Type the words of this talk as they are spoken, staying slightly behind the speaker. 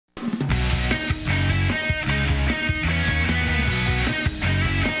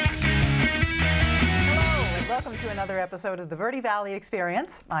another episode of the Verde Valley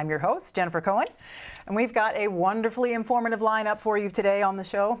Experience. I'm your host, Jennifer Cohen, and we've got a wonderfully informative lineup for you today on the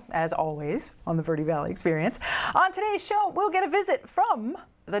show, as always, on the Verde Valley Experience. On today's show, we'll get a visit from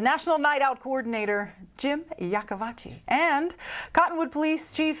the National Night Out Coordinator, Jim Iacovacci, and Cottonwood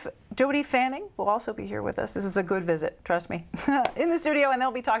Police Chief Jody Fanning will also be here with us. This is a good visit, trust me, in the studio, and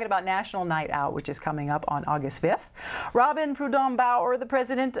they'll be talking about National Night Out, which is coming up on August 5th. Robin Prudhomme-Bauer, the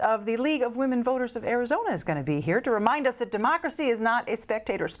president of the League of Women Voters of Arizona, is going to be here to remind us that democracy is not a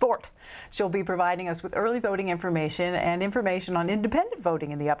spectator sport. She'll be providing us with early voting information and information on independent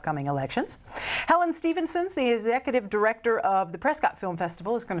voting in the upcoming elections. Helen Stevenson, the executive director of the Prescott Film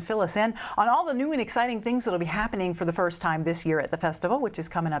Festival, is going to fill us in on all the new and exciting things that will be happening for the first time this year at the festival, which is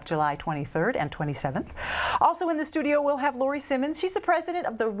coming up July 23rd and 27th. Also in the studio, we'll have Lori Simmons. She's the president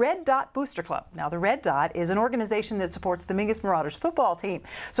of the Red Dot Booster Club. Now, the Red Dot is an organization that supports the Mingus Marauders football team.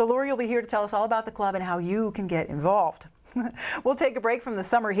 So Lori will be here to tell us all about the club and how you can get involved. We'll take a break from the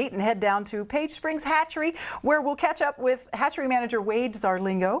summer heat and head down to Page Springs Hatchery, where we'll catch up with hatchery manager Wade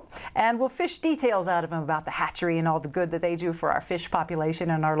Zarlingo, and we'll fish details out of him about the hatchery and all the good that they do for our fish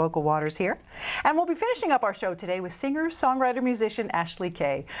population and our local waters here. And we'll be finishing up our show today with singer, songwriter, musician Ashley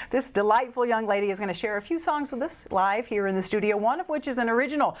Kay. This delightful young lady is going to share a few songs with us live here in the studio, one of which is an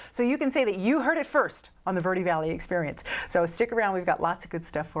original, so you can say that you heard it first on the Verde Valley Experience. So stick around, we've got lots of good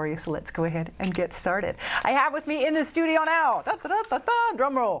stuff for you, so let's go ahead and get started. I have with me in the studio now, da, da, da, da, da,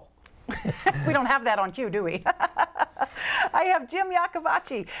 drum roll. We don't have that on cue, do we? I have Jim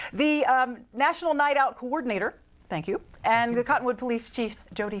Iacovacci, the National Night Out Coordinator. Thank you. And the Cottonwood Police Chief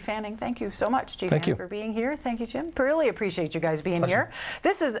Jody Fanning. Thank you so much, Chief, for being here. Thank you, Jim. Really appreciate you guys being here.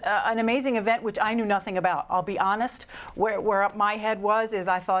 This is an amazing event which I knew nothing about. I'll be honest, where my head was is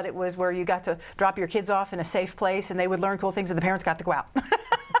I thought it was where you got to drop your kids off in a safe place and they would learn cool things and the parents got to go out.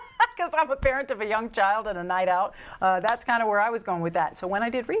 Because I'm a parent of a young child and a night out. That's kind of where I was going with that. So when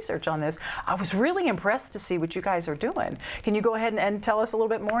I did research on this, I was really impressed to see what you guys are doing. Can you go ahead and tell us a little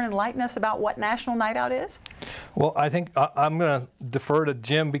bit more and enlighten us about what National Night Out is? Well, I think I'm going to defer to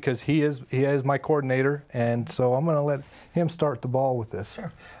Jim because he is my coordinator, and so I'm going to let him start the ball with this.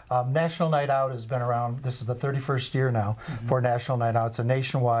 Sure. National Night Out has been around, this is the 31st year now for National Night Out. It's a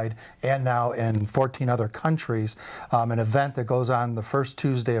nationwide and now in 14 other countries, an event that goes on the first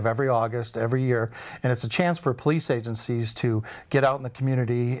Tuesday of every August every year, and it's a chance for police agencies to get out in the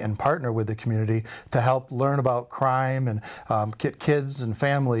community and partner with the community to help learn about crime and get kids and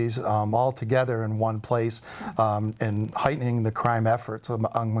families all together in one place and heightening the crime efforts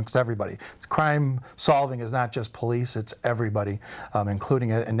amongst everybody. Crime solving is not just police, it's everybody, including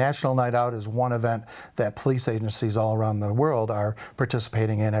it. And National Night Out is one event that police agencies all around the world are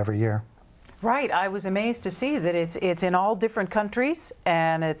participating in every year. Right. I was amazed to see that it's in all different countries,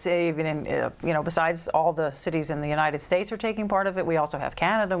 and it's even in, besides all the cities in the United States are taking part of it, we also have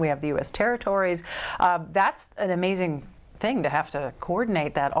Canada, we have the U.S. territories. That's an amazing thing to have to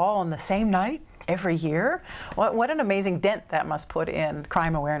coordinate that all on the same night every year. What an amazing dent that must put in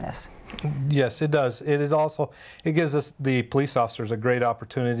crime awareness. Yes, it does. It gives us, the police officers, a great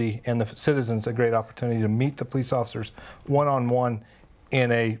opportunity, and the citizens a great opportunity to meet the police officers one-on-one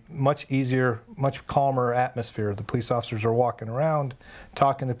in a much easier, much calmer atmosphere. The police officers are walking around,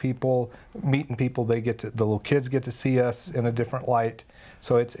 talking to people, meeting people. The little kids get to see us in a different light.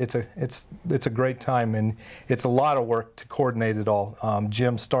 So it's a great time, and it's a lot of work to coordinate it all.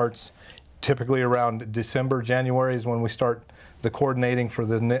 Jim starts typically around December, January is when we start the coordinating for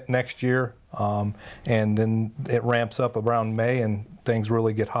the next year, and then it ramps up around May, and things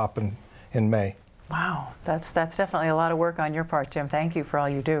really get hopping in May. Wow, that's definitely a lot of work on your part, Jim. Thank you for all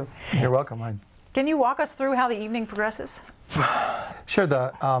you do. You're welcome. Can you walk us through how the evening progresses? Sure.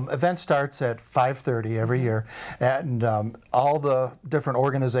 The event starts at 5:30 every year, and all the different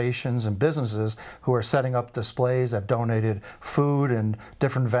organizations and businesses who are setting up displays have donated food, and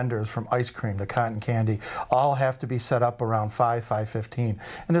different vendors from ice cream to cotton candy all have to be set up around 5:15.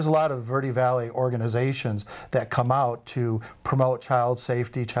 And there's a lot of Verde Valley organizations that come out to promote child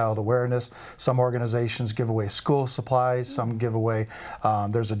safety, child awareness. Some organizations give away school supplies, some give away,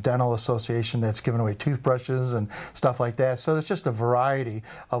 there's a dental association that's giving away toothbrushes and stuff like that. So it's just a variety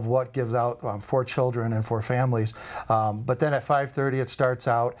of what gives out for children and for families. But then at 5:30 it starts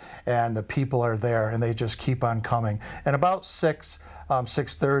out, and the people are there, and they just keep on coming. And about 6,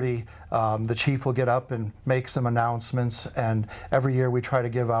 6:30, the chief will get up and make some announcements, and every year we try to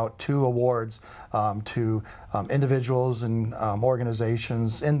give out 2 awards to individuals and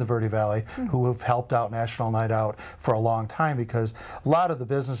organizations in the Verde Valley who have helped out National Night Out for a long time, because a lot of the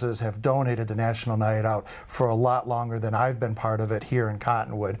businesses have donated to National Night Out for a lot longer than I've been part of it here in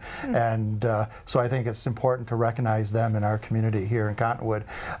Cottonwood. And so I think it's important to recognize them in our community here in Cottonwood.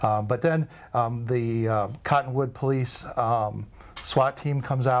 But then the Cottonwood Police SWAT team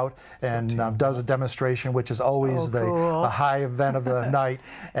comes out and does a demonstration, which is always the high event of the night.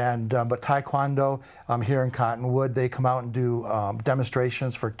 And but Taekwondo here in Cottonwood, they come out and do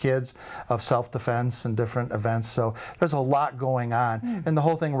demonstrations for kids of self-defense and different events. So there's a lot going on, and the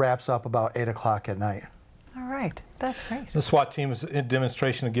whole thing wraps up about 8 o'clock at night. All right, that's great. The SWAT team's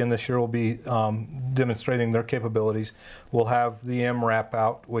demonstration again this year will be demonstrating their capabilities. We'll have the MRAP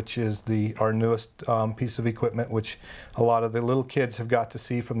out, which is our newest piece of equipment, which a lot of the little kids have got to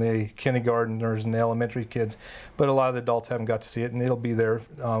see, from the kindergartners and the elementary kids, but a lot of the adults haven't got to see it, and it'll be there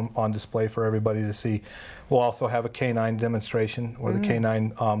on display for everybody to see. We'll also have a canine demonstration where the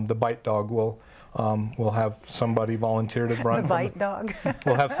canine, the bite dog, we'll have somebody volunteer to run. The bite dog.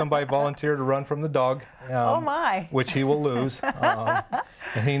 We'll have somebody volunteer to run from the dog. Oh my! Which he will lose,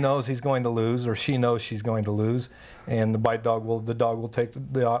 and he knows he's going to lose, or she knows she's going to lose. And the dog will take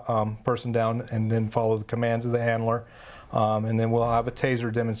the person down and then follow the commands of the handler. And then we'll have a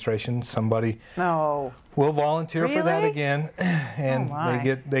taser demonstration. Somebody will volunteer for that again, and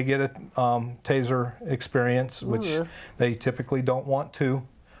they get a taser experience, which they typically don't want to.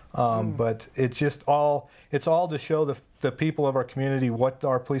 But it's just it's all to show the people of our community what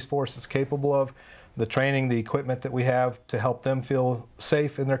our police force is capable of, the training, the equipment that we have to help them feel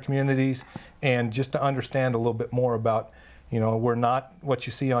safe in their communities, and just to understand a little bit more about, we're not what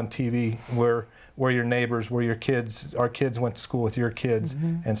you see on TV. We're your neighbors, we're your kids. Our kids went to school with your kids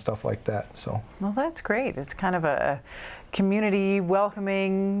and stuff like that. So. Well, that's great. It's kind of a community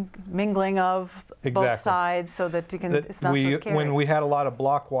welcoming mingling of both sides, so that you can. It's not so scary. When we had a lot of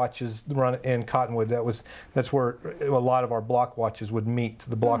block watches run in Cottonwood, that's where a lot of our block watches would meet.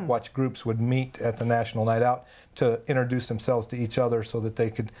 The block watch groups would meet at the National Night Out to introduce themselves to each other, so that they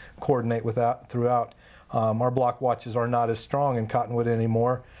could coordinate throughout. Our block watches are not as strong in Cottonwood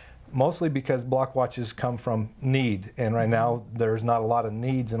anymore, mostly because block watches come from need, and right now there's not a lot of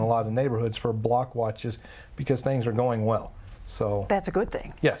needs in a lot of neighborhoods for block watches because things are going well. So that's a good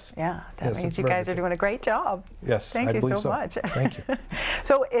thing. Yes. Yeah, that means you guys are doing a great job. Yes, thank you so much. Thank you.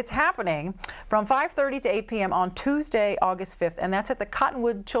 So it's happening from 5:30 to 8 p.m. on Tuesday, August 5th, and that's at the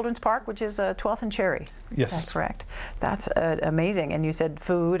Cottonwood Children's Park, which is 12th and Cherry. Yes, that's correct. That's amazing. And you said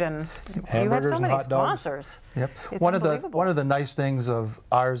food, and you have so many sponsors. Yep. One of the nice things of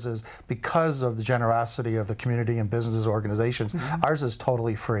ours is, because of the generosity of the community and businesses organizations, ours is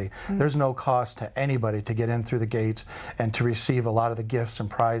totally free. There's no cost to anybody to get in through the gates and to receive a lot of the gifts and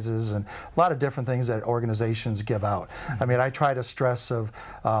prizes and a lot of different things that organizations give out. I mean, I try to stress of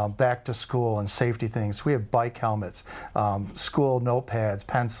back to school and safety things. We have bike helmets, school notepads,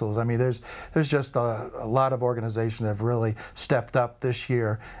 pencils. I mean, there's just a lot of organizations that have really stepped up this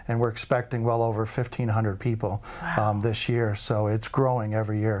year, and we're expecting well over 1,500 people this year. So it's growing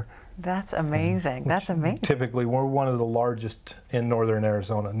every year. That's amazing. That's amazing. Typically, we're one of the largest in northern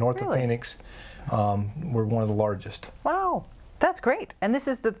Arizona, north of Phoenix. We're one of the largest. Wow, that's great. And this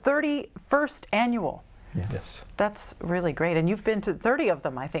is the 31st annual. Yes. That's really great. And you've been to 30 of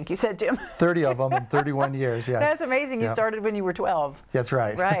them, I think you said, Jim. 30 of them in 31 years, yes. That's amazing. You started when you were 12. That's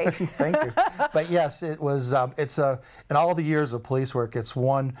right. Right. Thank you. But yes, it was, in all the years of police work, it's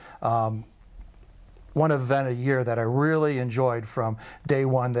one event a year that I really enjoyed from day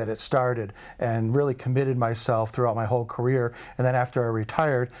one that it started, and really committed myself throughout my whole career. And then after I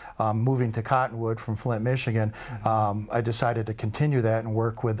retired, moving to Cottonwood from Flint, Michigan, I decided to continue that and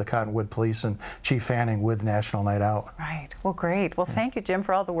work with the Cottonwood Police and Chief Fanning with National Night Out. Right. Well, great. Well, thank you, Jim,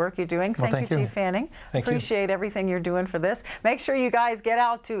 for all the work you're doing. Thank you, Chief Fanning. Appreciate everything you're doing for this. Make sure you guys get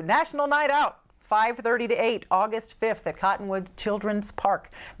out to National Night Out. 5:30 to 8, August 5th at Cottonwood Children's Park.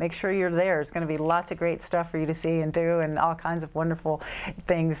 Make sure you're there. There's going to be lots of great stuff for you to see and do, and all kinds of wonderful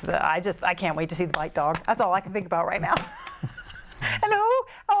things. I can't wait to see the bite dog. That's all I can think about right now. And who?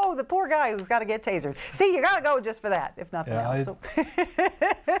 Oh, the poor guy who's got to get tasered. See, you got to go just for that, if nothing else.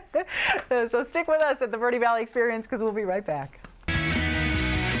 So stick with us at the Verde Valley Experience, because we'll be right back.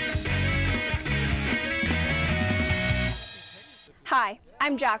 Hi,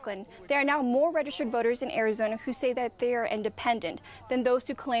 I'm Jacqueline. There are now more registered voters in Arizona who say that they are independent than those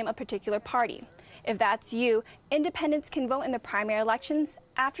who claim a particular party. If that's you, independents can vote in the primary elections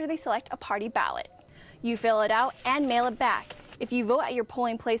after they select a party ballot. You fill it out and mail it back. If you vote at your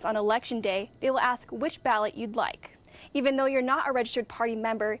polling place on Election Day, they will ask which ballot you'd like. Even though you're not a registered party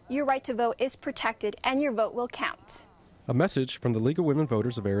member, your right to vote is protected and your vote will count. A message from the League of Women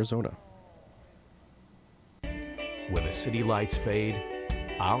Voters of Arizona. When the city lights fade,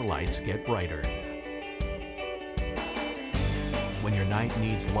 our lights get brighter. When your night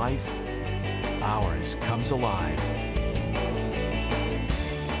needs life, ours comes alive.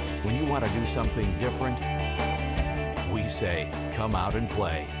 When you want to do something different, we say, come out and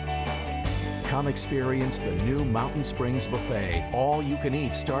play. Come experience the new Mountain Springs Buffet. All you can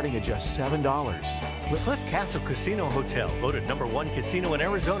eat starting at just $7. Cliff Castle Casino Hotel, voted #1 casino in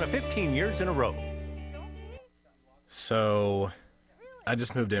Arizona 15 years in a row. So, I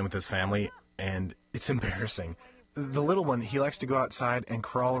just moved in with this family, and it's embarrassing. The little one, he likes to go outside and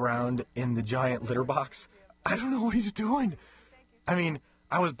crawl around in the giant litter box. I don't know what he's doing. I mean,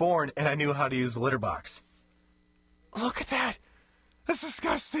 I was born and I knew how to use the litter box. Look at that! That's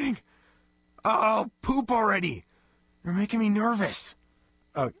disgusting! Oh, poop already! You're making me nervous.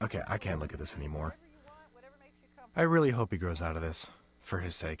 Oh, okay, I can't look at this anymore. I really hope he grows out of this, for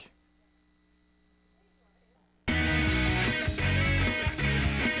his sake.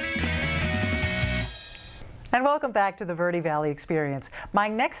 And welcome back to the Verde Valley Experience. My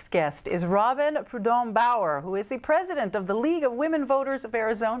next guest is Robin Prudhomme-Bauer, who is the president of the League of Women Voters of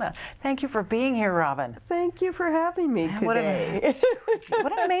Arizona. Thank you for being here, Robin. Thank you for having me today.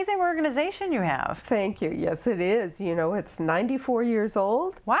 What an amazing organization you have. Thank you. Yes, it is. You know, it's 94 years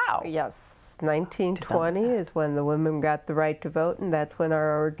old. Wow. Yes. 1920 is when the women got the right to vote, and that's when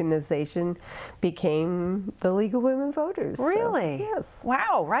our organization became the League of Women Voters. Really? So, yes.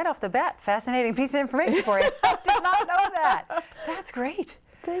 Wow, right off the bat, fascinating piece of information for you. I did not know that. That's great.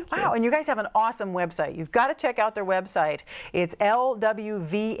 Thank you. Wow, and you guys have an awesome website. You've got to check out their website. It's lwvaz.org,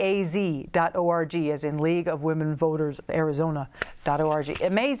 as in League of Women Voters of Arizona.org.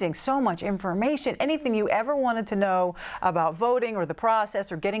 Amazing, so much information. Anything you ever wanted to know about voting or the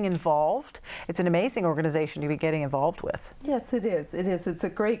process or getting involved, it's an amazing organization to be getting involved with. Yes, it is. It is. It's a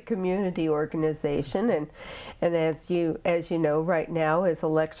great community organization, and as you know, right now is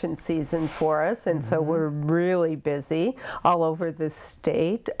election season for us, and so we're really busy all over the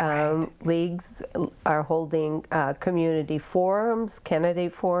state. Leagues are holding community forums,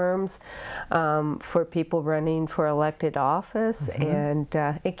 candidate forums for people running for elected office, and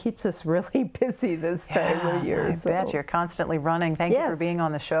it keeps us really busy this time of year. I bet you're constantly running. Thank you for being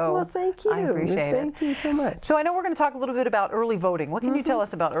on the show. Well, thank you. I appreciate it. Thank you so much. So I know we're going to talk a little bit about early voting. What can you tell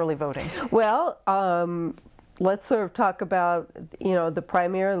us about early voting? Well, let's sort of talk about, you know, the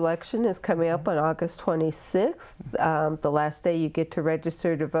primary election is coming up on August 26th. The last day you get to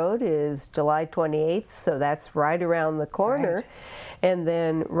register to vote is July 28th, so that's right around the corner. Right. And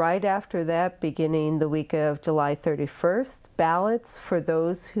then right after that, beginning the week of July 31st, ballots for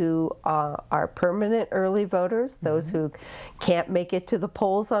those who are permanent early voters, those who can't make it to the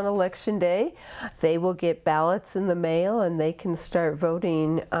polls on Election Day, they will get ballots in the mail and they can start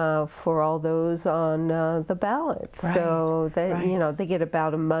voting for all those on the ballots. Right. So they, you know, they get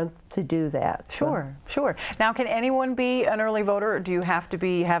about a month to do that. Sure, sure. Now, can anyone be an early voter, or do you have to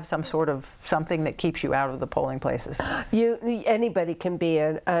have some sort of something that keeps you out of the polling places? Anybody can be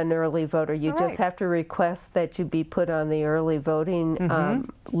an early voter. You just have to request that you be put on the early voting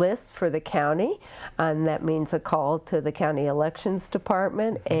list for the county, and that means a call to the county elections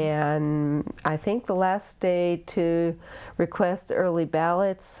department. And I think the last day to request early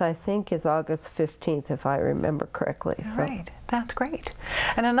ballots, I think, is August 15th, if I remember correctly. Right. That's great.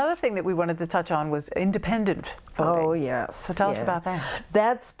 And another thing that we wanted to touch on was independent voting. Oh, yes. So tell us about that.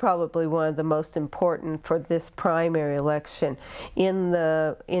 That's probably one of the most important for this primary election. In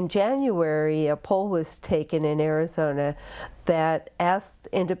January, a poll was taken in Arizona that asked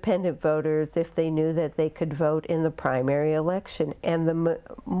independent voters if they knew that they could vote in the primary election. And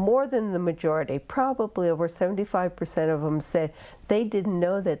more than the majority, probably over 75% of them, said they didn't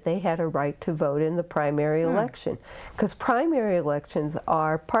know that they had a right to vote in the primary election. Because primary elections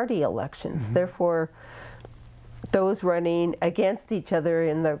are party elections. Therefore, those running against each other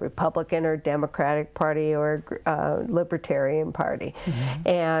in the Republican or Democratic Party or Libertarian Party.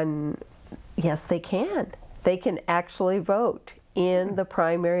 And yes, they can. They can actually vote in the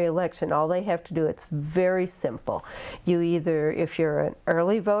primary election. All they have to do, it's very simple. You either, if you're an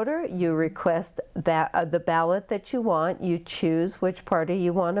early voter, you request that the ballot that you want, you choose which party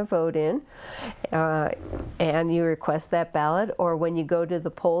you want to vote in, and you request that ballot, or when you go to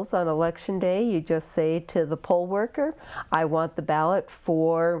the polls on Election Day, you just say to the poll worker, I want the ballot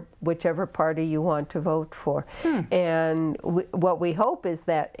for whichever party you want to vote for. And what we hope is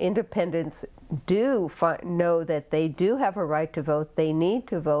that independents do know that they do have a right to vote, they need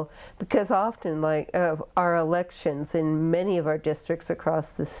to vote, because often, like our elections in many of our districts across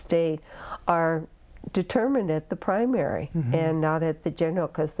the state are determined at the primary and not at the general,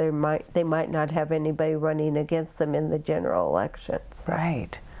 because they might not have anybody running against them in the general election. So.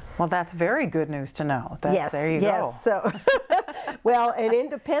 Right. Well, that's very good news to know. That's, there you go. So, well, and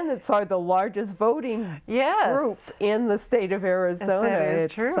independents are the largest voting group in the state of Arizona. That is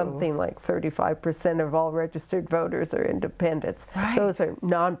it's true. Something like 35% of all registered voters are independents. Right. Those are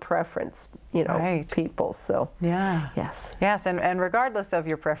non-preference, people. So, yes. Yes, and regardless of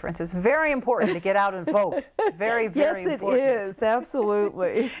your preference, it's very important to get out and vote. Very, very important. Yes, it is.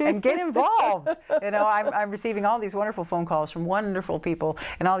 Absolutely. And get involved. I'm receiving all these wonderful phone calls from wonderful people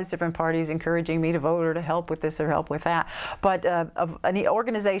in all these different parties encouraging me to vote or to help with this or help with that. But an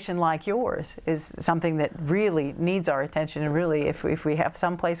organization like yours is something that really needs our attention, and really, if we have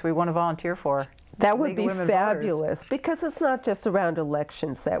some place we want to volunteer for, that would be fabulous, because it's not just around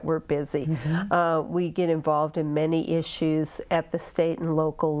elections that we're busy. We get involved in many issues at the state and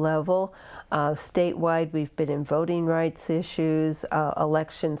local level. Statewide, we've been in voting rights issues,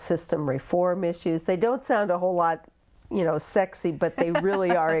 election system reform issues. They don't sound a whole lot sexy, but they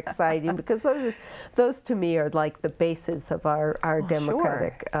really are exciting, because those to me are like the basis of our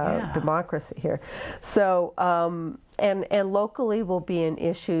democratic democracy here. So, and locally we'll be in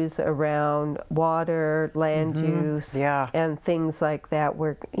issues around water, land use, and things like that,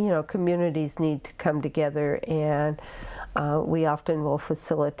 where, communities need to come together, and we often will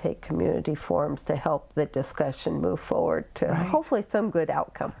facilitate community forums to help the discussion move forward to hopefully some good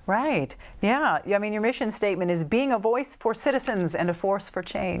outcome. Right. Yeah. I mean, your mission statement is being a voice for citizens and a force for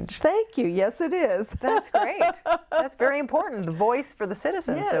change. Thank you. Yes, it is. That's great. That's very important, the voice for the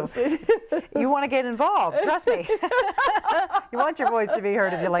citizens. Yes, so you want to get involved, trust me. You want your voice to be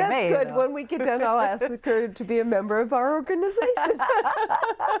heard if you're like me. That's good. When we get done, I'll ask her to be a member of our organization.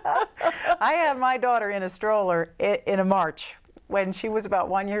 I had my daughter in a stroller in a march when she was about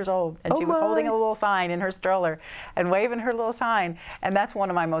 1 year old, and she was holding a little sign in her stroller and waving her little sign, and that's one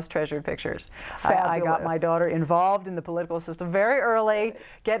of my most treasured pictures. I got my daughter involved in the political system very early,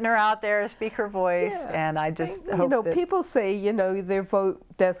 getting her out there to speak her voice, and I just hope that people say, their vote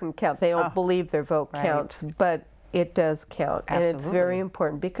doesn't count. They don't believe their vote counts, but it does count. Absolutely. And it's very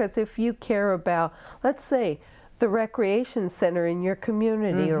important, because if you care about, let's say, the recreation center in your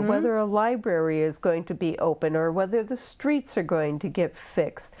community, or whether a library is going to be open, or whether the streets are going to get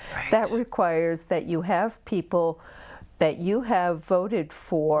fixed, that requires that you have people that you have voted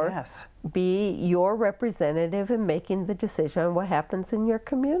for be your representative in making the decision on what happens in your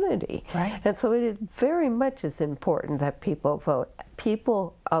community. And so it very much is important that people vote.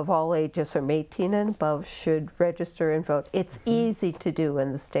 People of all ages from 18 and above should register and vote. It's easy to do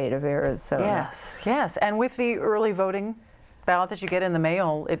in the state of Arizona. Yes, yes. And with the early voting ballot that you get in the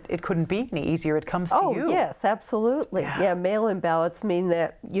mail, it couldn't be any easier. It comes to you. Oh, yes, absolutely. Yeah, mail-in ballots mean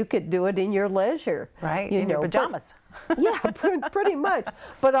that you could do it in your leisure. Right, in your pajamas. Yeah, pretty much.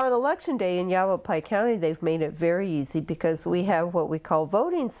 But on Election Day in Yavapai County, they've made it very easy, because we have what we call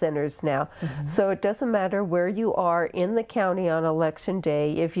voting centers now. So it doesn't matter where you are in the county on Election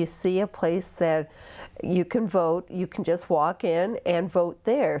Day. If you see a place that you can vote, you can just walk in and vote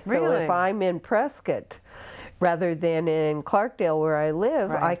there. So if I'm in Prescott, rather than in Clarkdale where I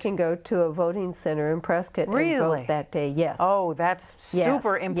live, I can go to a voting center in Prescott and vote that day. Yes. Oh, that's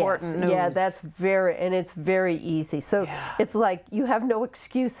super important news. Yeah, that's it's very easy. So it's like you have no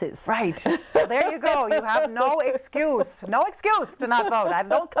excuses. Right. Well, there you go. You have no excuse. No excuse to not vote.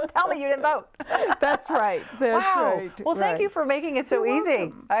 Don't come tell me you didn't vote. That's right. That's right. Well, thank you for making it so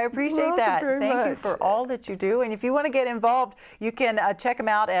easy. I appreciate that. Thank you for all that you do. And if you want to get involved, you can check them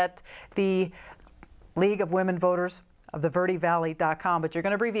out at the League of Women Voters of the VerdeValley.com, but you're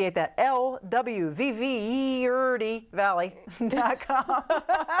going to abbreviate that LWVVERDE Valley.com.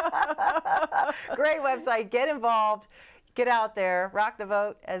 Great website. Get involved. Get out there. Rock the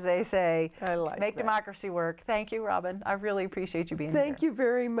vote, as they say. I like Make democracy work. Thank you, Robin. I really appreciate you being here. Thank you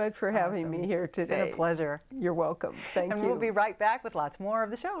very much for having me here today. It's been a pleasure. You're welcome. Thank you. And we'll be right back with lots more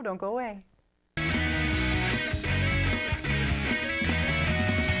of the show. Don't go away.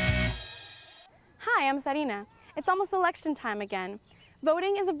 Hi, I'm Sarina. It's almost election time again.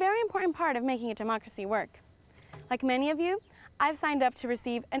 Voting is a very important part of making a democracy work. Like many of you, I've signed up to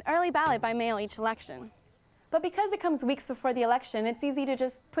receive an early ballot by mail each election. But because it comes weeks before the election, it's easy to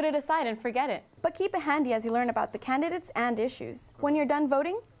just put it aside and forget it. But keep it handy as you learn about the candidates and issues. When you're done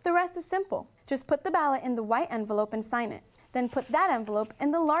voting, the rest is simple. Just put the ballot in the white envelope and sign it. Then put that envelope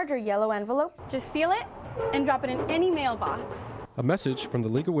in the larger yellow envelope. Just seal it and drop it in any mailbox. A message from the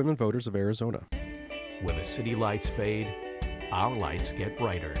League of Women Voters of Arizona. When the city lights fade, our lights get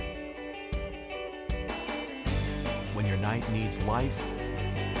brighter. When your night needs life,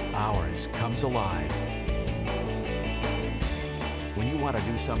 ours comes alive. When you want to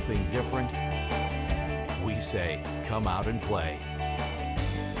do something different, we say, come out and play.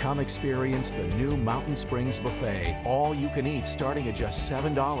 Come experience the new Mountain Springs Buffet. All you can eat starting at just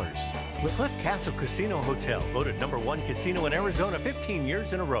 $7. Cliff Castle Casino Hotel, voted #1 casino in Arizona 15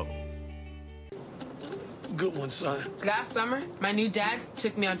 years in a row. Good one, son. Last summer, my new dad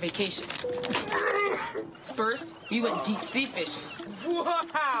took me on vacation. First, we went deep sea fishing.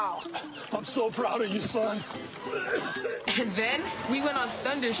 Wow! I'm so proud of you, son. And then we went on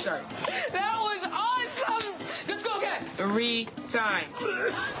Thunder Shark. That was awesome! Let's go again. 3 times.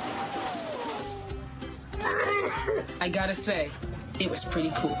 I gotta say, it was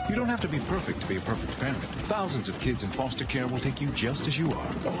pretty cool. You don't have to be perfect to be a perfect parent. Thousands of kids in foster care will take you just as you are.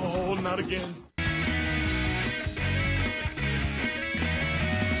 Oh, not again.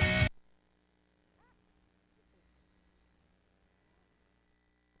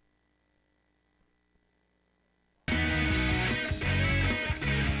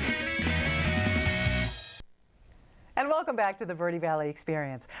 And welcome back to the Verde Valley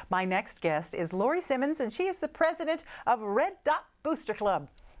Experience. My next guest is Lori Simmons, and she is the president of Red Dot Booster Club.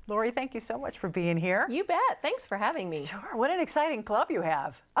 Lori, thank you so much for being here. You bet. Thanks for having me. Sure. What an exciting club you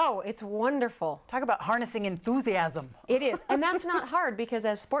have. Oh, it's wonderful. Talk about harnessing enthusiasm. It is. And that's not hard because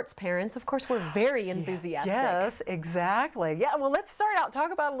as sports parents, of course, we're very enthusiastic. Yes, exactly. Yeah, well, let's start out.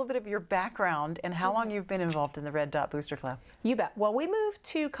 Talk about a little bit of your background and how long you've been involved in the Red Dot Booster Club. You bet. Well, we moved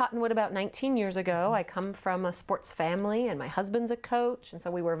to Cottonwood about 19 years ago. I come from a sports family, and my husband's a coach, and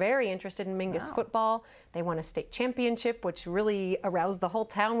so we were very interested in Mingus football. They won a state championship, which really aroused the whole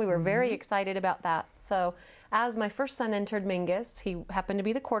town. We were very excited about that. So as my first son entered Mingus, he happened to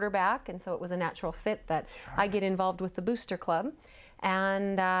be the quarterback, and so it was a natural fit that I get involved with the Booster Club.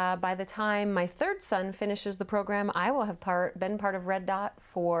 And by the time my third son finishes the program, I will have been part of Red Dot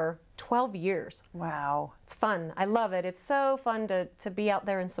for 12 years. Wow. It's fun. I love it. It's so fun to be out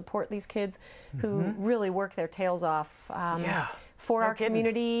there and support these kids who really work their tails off for our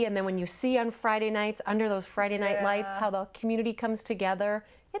community. And then when you see on Friday nights, under those Friday night lights, how the community comes together,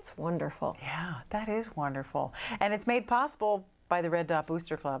 it's wonderful. Yeah, that is wonderful. And it's made possible by the Red Dot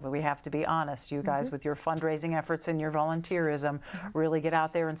Booster Club. But we have to be honest, you guys with your fundraising efforts and your volunteerism really get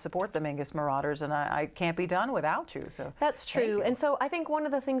out there and support the Mingus Marauders, and I can't be done without you. So that's true. And so I think one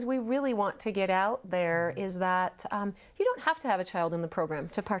of the things we really want to get out there is that you don't have to have a child in the program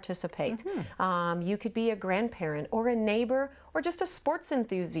to participate. You could be a grandparent or a neighbor or just a sports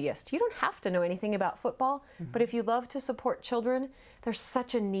enthusiast. You don't have to know anything about football, but if you love to support children, there's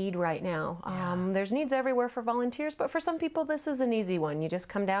such a need right now. There's needs everywhere for volunteers, but for some people this is an easy one. You just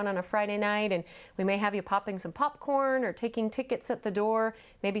come down on a Friday night and we may have you popping some popcorn or taking tickets at the door,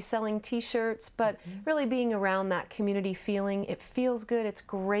 maybe selling t-shirts, but really being around that community feeling. It feels good. It's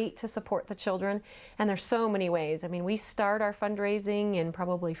great to support the children, and there's so many ways. I mean, we start our fundraising in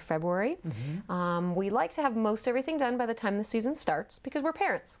probably February. We like to have most everything done by the time the season starts because we're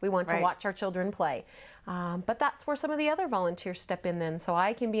parents. We want to watch our children play. But that's where some of the other volunteers step in then. So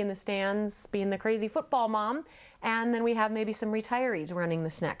I can be in the stands being the crazy football mom, and then we have maybe some retirees running the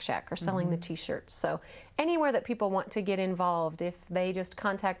snack shack or selling the t-shirts. So anywhere that people want to get involved, if they just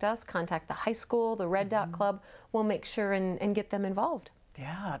contact us, contact the high school, the Red Dot Club, we'll make sure and get them involved.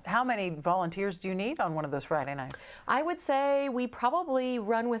 Yeah. How many volunteers do you need on one of those Friday nights? I would say we probably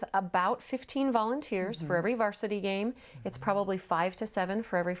run with about 15 volunteers for every varsity game. It's probably 5 to 7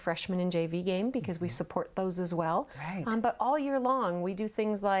 for every freshman and JV game because we support those as well. But all year long, we do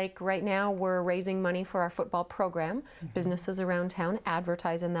things like right now we're raising money for our football program. Businesses around town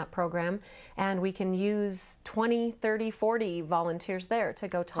advertise in that program, and we can use 20, 30, 40 volunteers there to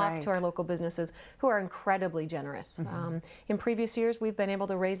go talk to our local businesses who are incredibly generous. In previous years, we've been able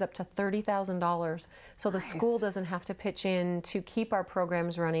to raise up to $30,000 so the school doesn't have to pitch in to keep our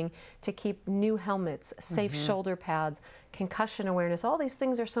programs running, to keep new helmets, safe shoulder pads, concussion awareness. All these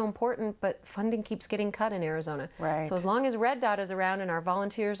things are so important, but funding keeps getting cut in Arizona. So as long as Red Dot is around and our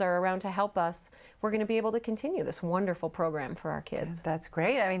volunteers are around to help us, we're going to be able to continue this wonderful program for our kids. That's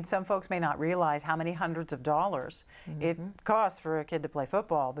great. I mean, some folks may not realize how many hundreds of dollars it costs for a kid to play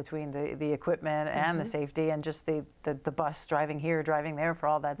football between the equipment and the safety and just the bus driving here, driving there for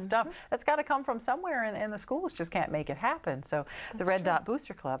all that stuff. That's got to come from somewhere, and the schools just can't make it happen. So the Red Dot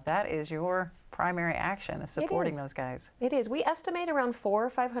Booster Club, that is your primary action, is supporting those guys. It is. We estimate around $400 or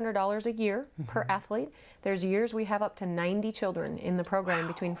 $500 a year per athlete. There's years we have up to 90 children in the program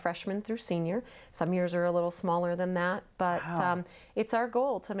between freshman through senior. Some years are a little smaller than that, but it's our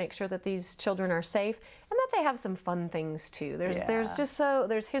goal to make sure that these children are safe and that they have some fun things too.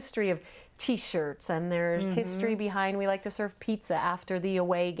 There's history of T-shirts, and there's history behind, we like to serve pizza after the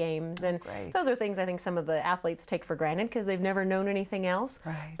away games, and those are things I think some of the athletes take for granted because they've never known anything else.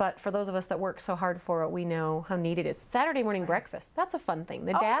 But for those of us that work so hard for it, we know how neat it is. Saturday morning breakfast, that's a fun thing.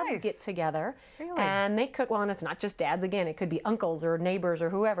 The dads get together and they cook, well, and it's not just dads, again, it could be uncles or neighbors or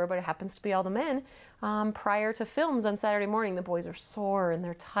whoever, but it happens to be all the men. Prior to films on Saturday morning, the boys are sore and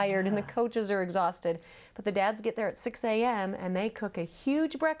they're tired and the coaches are exhausted, but the dads get there at 6 a.m. and they cook a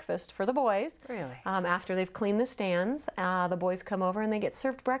huge breakfast for the boys. After they've cleaned the stands, the boys come over and they get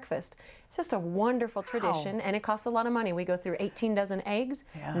served breakfast. It's just a wonderful tradition, and it costs a lot of money. We go through 18 dozen eggs,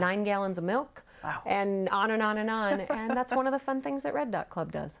 9 gallons of milk, and on and on and on, and that's one of the fun things that Red Dot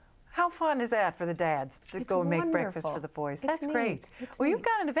Club does. How fun is that for the dads to go and make breakfast for the boys? That's great. Well, you've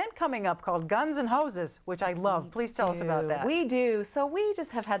got an event coming up called Guns and Hoses, which I love. Please tell us about that. We do. So we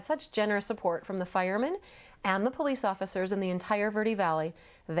just have had such generous support from the firemen and the police officers in the entire Verde Valley.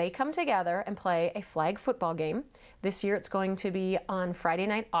 They come together and play a flag football game. This year it's going to be on Friday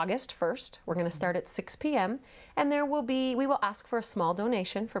night, August 1st. We're going to start at 6 p.m. and we will ask for a small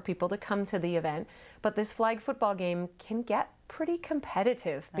donation for people to come to the event. But this flag football game can get pretty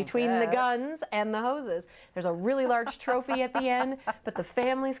competitive between the guns and the hoses. There's a really large trophy at the end, but the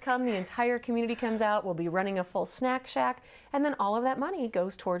families come, the entire community comes out. We'll be running a full snack shack, and then all of that money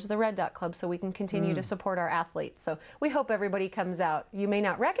goes towards the Red Dot Club so we can continue to support our athletes. So we hope everybody comes out. You may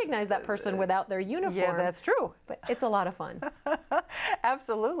not recognize that person without their uniform. Yeah, that's true. But it's a lot of fun.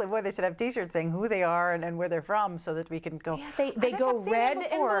 Absolutely. Boy, they should have T-shirts saying who they are and where they're from so that we can go. Yeah, they go red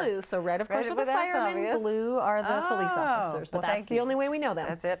and blue. So red, of course, are the firemen. Blue are the police officers. But that's the only way we know them.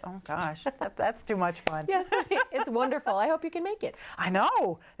 That's it. Oh, gosh. That's too much fun. Yes, it's wonderful. I hope you can make it. I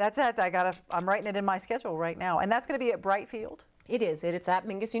know. That's it. I'm writing it in my schedule right now. And that's going to be at Brightfield? It is. It's at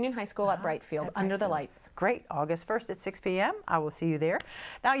Mingus Union High School at Brightfield, under the lights. Great. August 1st at 6 p.m. I will see you there.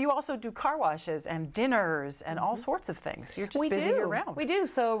 Now, you also do car washes and dinners and all sorts of things. You're just busy year-round. We do.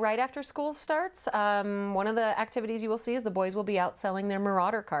 So right after school starts, one of the activities you will see is the boys will be out selling their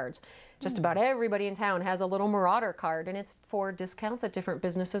Marauder cards. Just about everybody in town has a little Marauder card, and it's for discounts at different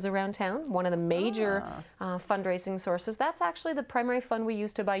businesses around town. One of the major fundraising sources. That's actually the primary fund we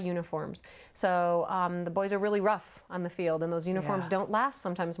use to buy uniforms. So the boys are really rough on the field, and those uniforms don't last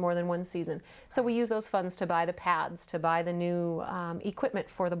sometimes more than one season. So we use those funds to buy the pads, to buy the new equipment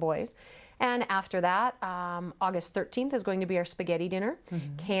for the boys. And after that, August 13th is going to be our spaghetti dinner.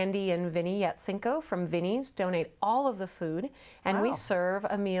 Candy and Vinny Yatsenko from Vinny's donate all of the food, and we serve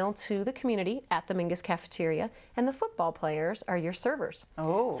a meal to the community at the Mingus cafeteria, and the football players are your servers.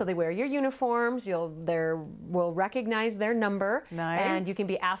 So they wear your uniforms, we'll recognize their number, and you can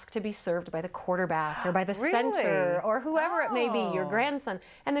be asked to be served by the quarterback or by the center or whoever it may be, your grandson.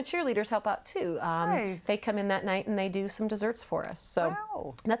 And the cheerleaders help out too. They come in that night and they do some desserts for us.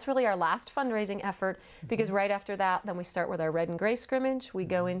 So that's really our last fundraising effort, because right after that, then we start with our red and gray scrimmage. We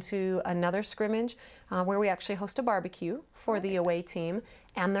go into another scrimmage where we actually host a barbecue for the away team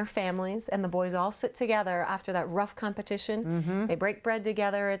and their families, and the boys all sit together after that rough competition. They break bread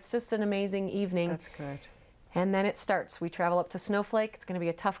together. It's just an amazing evening. That's good. And then it starts. We travel up to Snowflake. It's going to be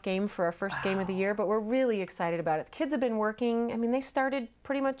a tough game for our first game of the year, but we're really excited about it. The kids have been working. I mean, they started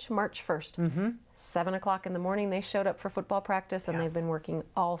pretty much March 1st. 7 o'clock in the morning, they showed up for football practice, and they've been working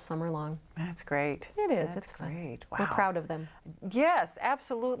all summer long. That's great. It is. That's it's fun. great. Wow. We're proud of them. Yes,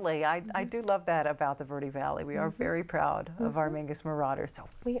 absolutely. I do love that about the Verde Valley. We are very proud of our Mingus Marauders. So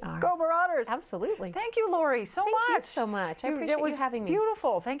we are. Go Marauders! Absolutely. Thank you, Lori, so much. Thank you so much. I appreciate you having me.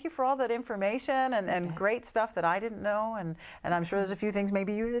 Beautiful. Thank you for all that information and great stuff that I didn't know, and I'm sure there's a few things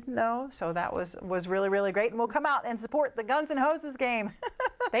maybe you didn't know. So that was really, really great. And we'll come out and support the Guns and Hoses game.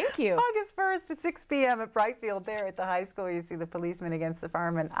 Thank you. August 1st at 6 p.m. at Brightfield there at the high school. You see the policemen against the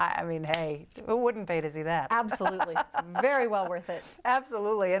firemen. I mean, hey, who wouldn't pay to see that? Absolutely. It's very well worth it.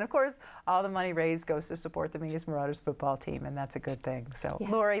 Absolutely. And of course, all the money raised goes to support the Mingus Marauders football team, and that's a good thing. So,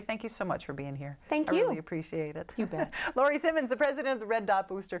 Lori, thank you so much for being here. Thank you. I really appreciate it. You bet. Lori Simmons, the president of the Red Dot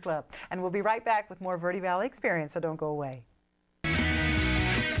Booster Club. And we'll be right back with more Verde Valley Experience, so don't go away.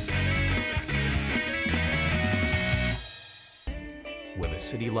 When the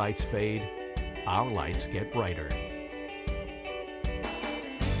city lights fade, our lights get brighter.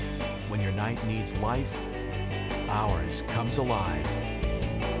 When your night needs life, ours comes alive.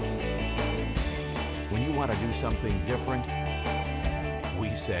 When you want to do something different, we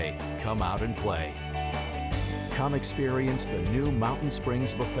we say, come out and play. Come experience the new Mountain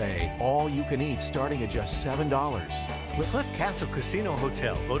Springs Buffet. All you can eat starting at just $7. Cliff Castle Casino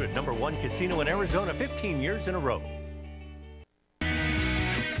Hotel, voted #1 casino in Arizona 15 years in a row.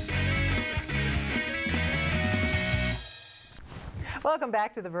 Welcome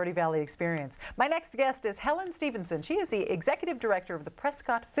back to the Verde Valley Experience. My next guest is Helen Stevenson. She is the Executive Director of the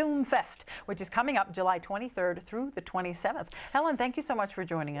Prescott Film Fest, which is coming up July 23rd through the 27th. Helen, thank you so much for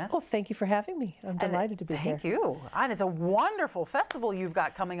joining us. Well, thank you for having me. I'm delighted to be here. Thank you. And it's a wonderful festival you've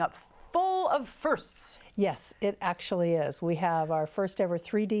got coming up, full of firsts. Yes, it actually is. We have our first ever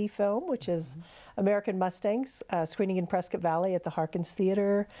 3D film, which is American Mustangs, screening in Prescott Valley at the Harkins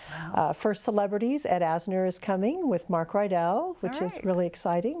Theater. Wow. First celebrities, Ed Asner is coming with Mark Rydell, which is really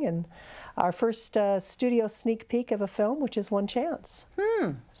exciting. And our first studio sneak peek of a film, which is One Chance.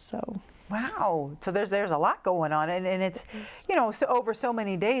 So. Wow. So there's a lot going on. And it's, you know, so over so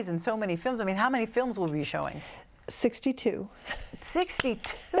many days and so many films. I mean, how many films will we be showing? 62.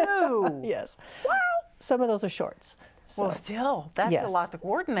 62? Yes. Wow. Some of those are shorts. So, well, still, that's a lot to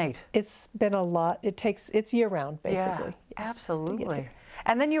coordinate. It's been a lot. It's year round, basically. Yeah, absolutely.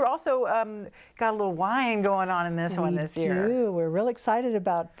 And then you also got a little wine going on in this one this year. We do. We're real excited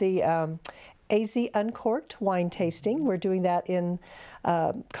about the AZ Uncorked wine tasting. We're doing that in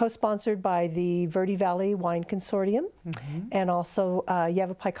co-sponsored by the Verde Valley Wine Consortium and also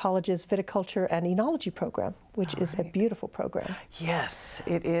Yavapai College's Viticulture and Enology program, which is a beautiful program. Yes,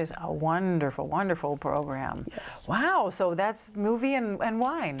 it is a wonderful, wonderful program. Yes. Wow, so that's movie and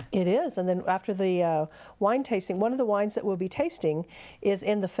wine. It is, and then after the wine tasting, one of the wines that we'll be tasting is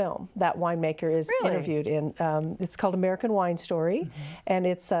in the film. That winemaker is interviewed in, it's called American Wine Story, and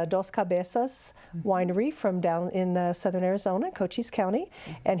it's Dos Cabezas Winery from down in southern Arizona, Cochise County,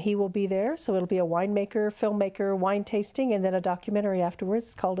 and he will be there, so it'll be a winemaker, filmmaker, wine tasting, and then a documentary afterwards.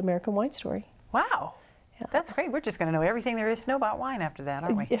 It's called American Wine Story. Wow. That's great. We're just going to know everything there is to know about wine after that,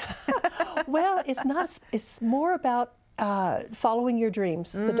 aren't we? Well, it's not. It's more about following your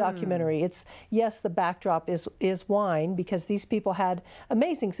dreams. The documentary. It's yes, the backdrop is wine because these people had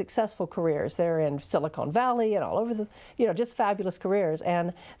amazing, successful careers. They're in Silicon Valley and all over the, just fabulous careers,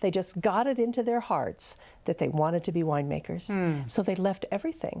 and they just got it into their hearts that they wanted to be winemakers. So they left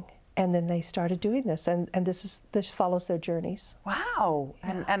everything. And then they started doing this, and this follows their journeys. Wow,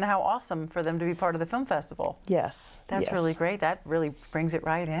 and how awesome for them to be part of the film festival. Yes. That's really great. That really brings it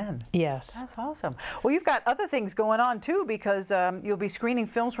right in. Yes. That's awesome. Well, you've got other things going on too, because you'll be screening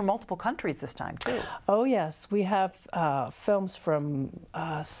films from multiple countries this time too. Oh yes, we have films from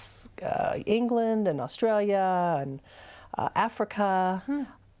England and Australia and Africa.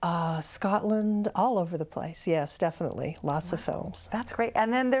 Scotland, all over the place. Yes, definitely. Lots of films. That's great.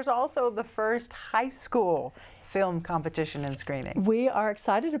 And then there's also the first high school film competition and screening. We are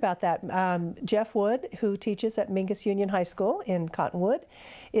excited about that. Jeff Wood, who teaches at Mingus Union High School in Cottonwood,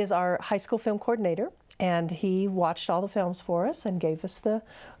 is our high school film coordinator. And he watched all the films for us and gave us the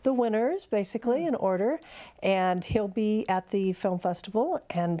winners, basically, in order. And he'll be at the film festival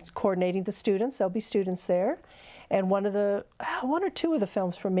and coordinating the students. There'll be students there. And one or two of the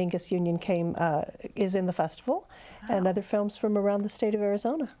films from Mingus Union is in the festival, and other films from around the state of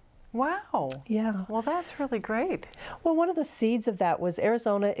Arizona. Wow. Yeah. Well, that's really great. Well, one of the seeds of that was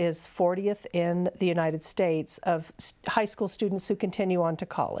Arizona is 40th in the United States of high school students who continue on to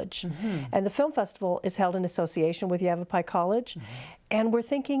college. And the film festival is held in association with Yavapai College. And we're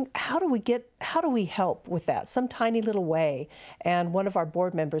thinking, how do we help with that? Some tiny little way. And one of our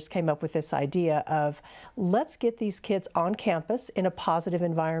board members came up with this idea of, let's get these kids on campus in a positive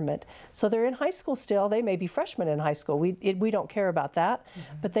environment. So they're in high school still. They may be freshmen in high school. We don't care about that.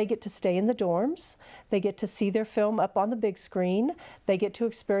 But they get to stay in the dorms. They get to see their film up on the big screen. They get to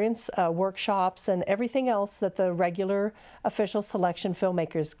experience workshops and everything else that the regular official selection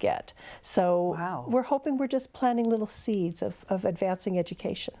filmmakers get. So we're hoping we're just planting little seeds of advancing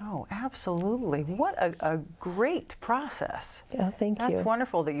education. Oh, absolutely. What a great process. Yeah, thank you. That's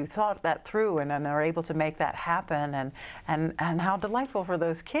wonderful that you thought that through and are able to make that happen, and how delightful for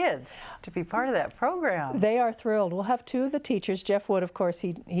those kids to be part of that program. They are thrilled. We'll have two of the teachers. Jeff Wood, of course,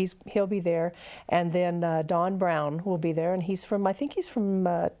 he'll be there, and then Don Brown will be there, and I think he's from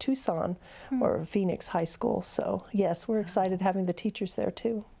Tucson or Phoenix High School. So yes, we're excited having the teachers there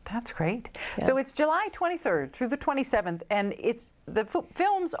too. That's great. Yeah. So it's July 23rd through the 27th, and the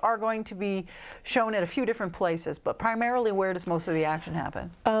films are going to be shown at a few different places, but primarily where does most of the action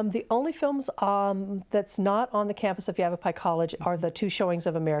happen? The only films that's not on the campus of Yavapai College are the two showings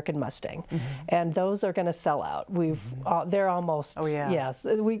of American Mustang, and those are going to sell out. They're almost,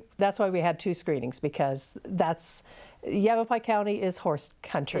 that's why we had two screenings, because Yavapai County is horse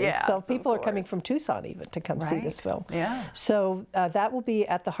country, Yes, so of people are coming course. from Tucson even to come see this film. Yeah. So that will be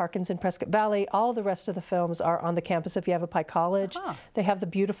at the Harkins in Prescott Valley. All the rest of the films are on the campus of Yavapai College. They have the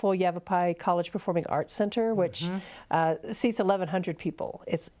beautiful Yavapai College Performing Arts Center, which seats 1,100 people.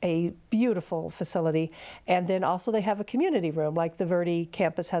 It's a beautiful facility. And then also they have a community room, like the Verde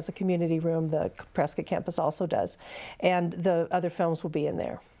campus has a community room, the Prescott campus also does. And the other films will be in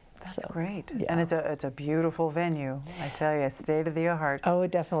there. That's So, great. yeah. And it's a beautiful venue. I tell you, state of the art. Oh,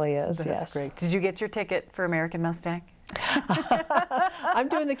 it definitely is. That's yes. great. Did you get your ticket for American Mustang? I'm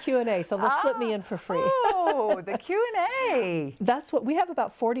doing the Q&A, so they'll slip me in for free. Oh, the Q&A. That's what we have,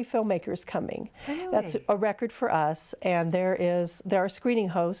 about 40 filmmakers coming. Really? That's a record for us, and there are screening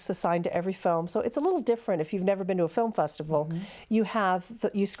hosts assigned to every film. So it's a little different if you've never been to a film festival. You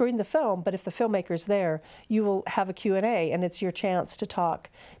you screen the film, but if the filmmaker's there, you will have a Q&A, and it's your chance to talk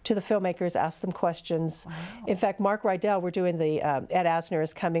to the filmmakers, ask them questions. Wow. In fact, Mark Rydell, we're doing the Ed Asner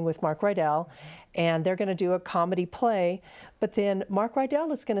is coming with Mark Rydell, and they're going to do a comedy play, but then Mark Rydell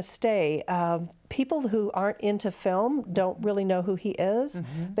is going to stay. People who aren't into film don't really know who he is,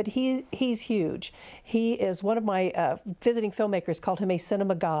 but he's huge. He is one of my visiting filmmakers called him a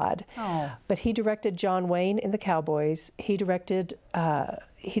cinema god. Oh. But he directed John Wayne in The Cowboys. He directed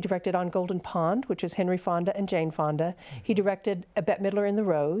On Golden Pond, which is Henry Fonda and Jane Fonda. He directed Bette Midler in The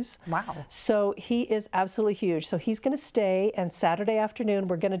Rose. Wow. So he is absolutely huge. So he's going to stay, and Saturday afternoon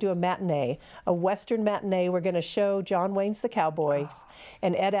we're going to do a matinee, a Western matinee. We're going to show John Wayne's The Cowboys,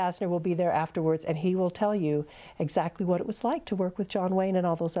 and Ed Asner will be there afterwards, and he will tell you exactly what it was like to work with John Wayne and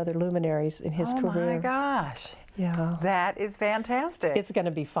all those other luminaries in his career. Oh my gosh. Yeah. That is fantastic. It's going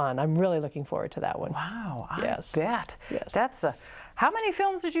to be fun. I'm really looking forward to that one. Wow, Yes. I bet. Yes. That's how many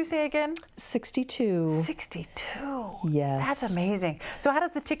films did you say again? 62. 62. Yes. That's amazing. So how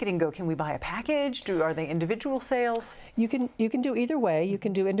does the ticketing go? Can we buy a package? Are they individual sales? You can do either way. You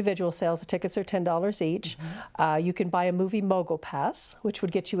can do individual sales. The tickets are $10 each. You can buy a movie mogul pass, which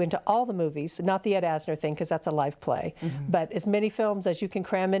would get you into all the movies, not the Ed Asner thing because that's a live play, but as many films as you can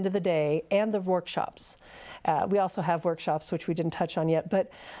cram into the day, and the workshops. We also have workshops, which we didn't touch on yet,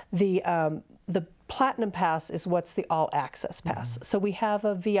 but the Platinum Pass is what's the all-access pass. So we have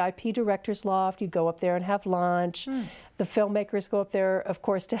a VIP director's loft. You go up there and have lunch. The filmmakers go up there, of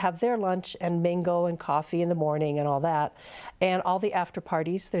course, to have their lunch and mingle and coffee in the morning and all that. And all the after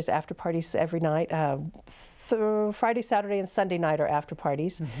parties. There's after parties every night. Friday, Saturday, and Sunday night are after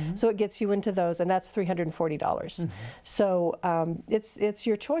parties. So it gets you into those, and that's $340. So it's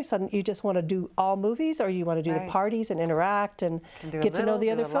your choice on you just want to do all movies, or you want to do the parties and interact and get to know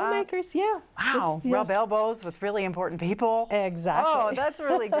the other filmmakers. Yeah. Wow. Rub elbows with really important people. Exactly. Oh, that's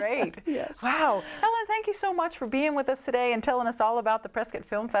really great. Yes. Wow. Helen, thank you so much for being with us today and telling us all about the Prescott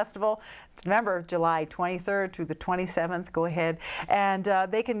Film Festival. Remember, July 23rd through the 27th. Go ahead and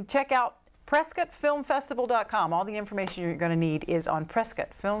they can check out PrescottFilmFestival.com. All the information you're going to need is on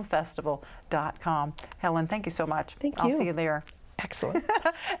PrescottFilmFestival.com. Helen, thank you so much. Thank you. I'll see you there. Excellent.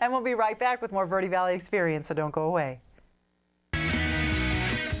 And we'll be right back with more Verde Valley Experience, so don't go away.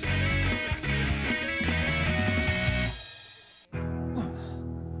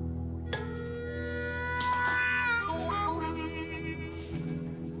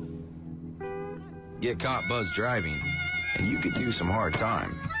 Get caught buzz driving, and you could do some hard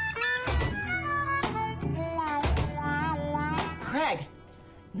time. Craig,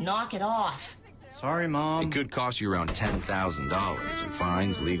 knock it off. Sorry, Mom. It could cost you around $10,000 in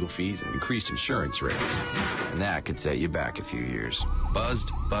fines, legal fees, and increased insurance rates. And that could set you back a few years. Buzzed,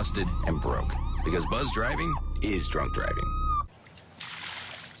 busted, and broke. Because buzz driving is drunk driving.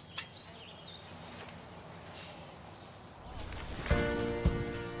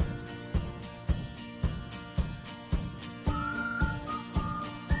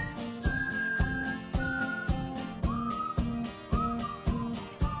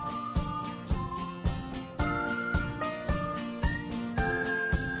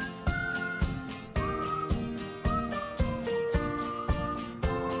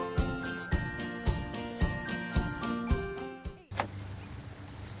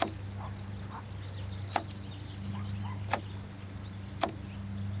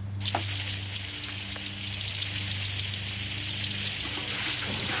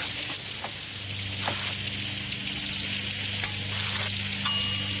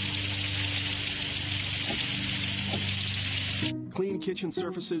 Clean kitchen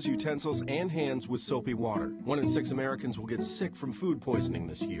surfaces, utensils, and hands with soapy water. 1 in 6 Americans will get sick from food poisoning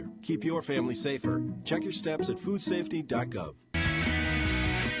this year. Keep your family safer. Check your steps at foodsafety.gov.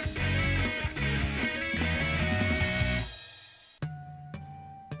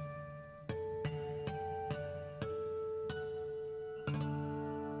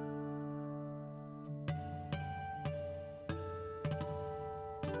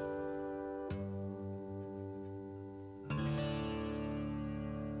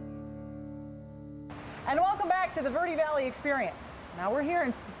 And welcome back to the Verde Valley Experience. Now we're here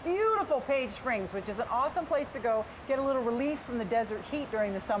in beautiful Page Springs, which is an awesome place to go get a little relief from the desert heat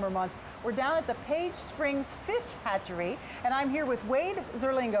during the summer months. We're down at the Page Springs Fish Hatchery, and I'm here with Wade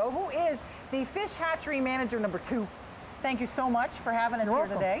Zerlingo, who is the Fish Hatchery Manager #2. Thank you so much for having us here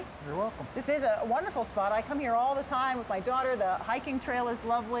today. You're welcome. This is a wonderful spot. I come here all the time with my daughter. The hiking trail is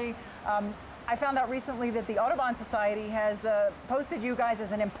lovely. I found out recently that the Audubon Society has posted you guys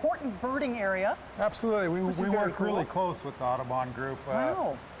as an important birding area. Absolutely. We work cool. really close with the Audubon group,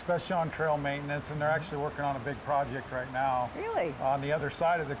 Wow. especially on trail maintenance, and they're actually working on a big project right now. Really? On the other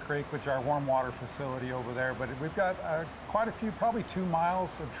side of the creek, which is our warm water facility over there. But we've got quite a few, probably 2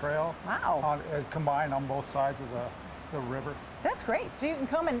 miles of trail combined on both sides of the river. That's great. So you can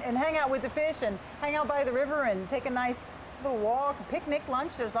come and hang out with the fish and hang out by the river and take a nice little walk, picnic,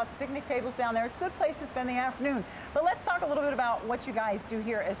 lunch. There's lots of picnic tables down there. It's a good place to spend the afternoon. But let's talk a little bit about what you guys do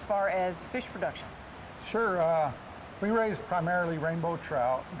here as far as fish production. Sure. We raise primarily rainbow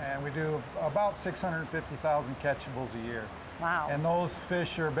trout, and we do about 650,000 catchables a year. Wow. And those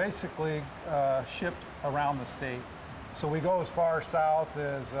fish are basically shipped around the state. So we go as far south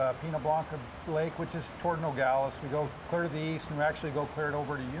as Pina Blanca Lake, which is toward Nogales. We go clear to the east, and we actually go clear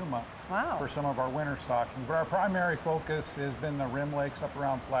over to Yuma for some of our winter stocking. But our primary focus has been the rim lakes up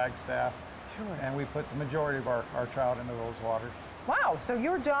around Flagstaff. Sure. And we put the majority of our trout into those waters. Wow, so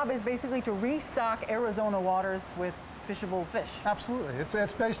your job is basically to restock Arizona waters with fishable fish. Absolutely. It's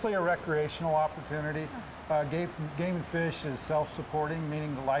basically a recreational opportunity. Game and Fish is self-supporting,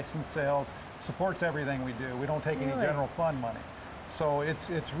 meaning the license sales supports everything we do. We don't take any general fund money. So it's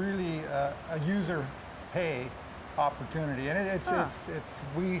really a user pay opportunity. And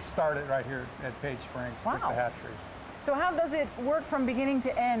we started right here at Page Springs with the hatcheries. So how does it work from beginning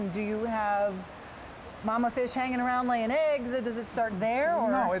to end? Do you have mama fish hanging around laying eggs? Does it start there? Or?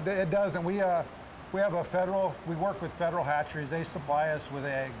 No, it doesn't. We have we work with federal hatcheries. They supply us with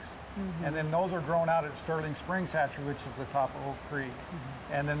eggs. And then those are grown out at Sterling Springs Hatchery, which is the top of Oak Creek.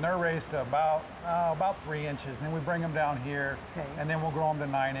 And then they're raised to about 3 inches. And then we bring them down here, and then we'll grow them to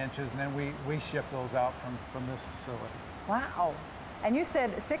 9 inches, and then we ship those out from this facility. Wow. And you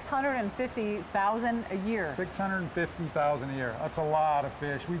said 650,000 a year. 650,000 a year. That's a lot of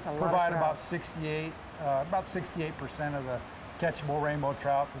fish. We provide about 68% of the catchable rainbow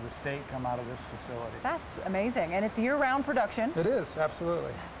trout for the state come out of this facility. That's amazing. And it's year-round production. It is,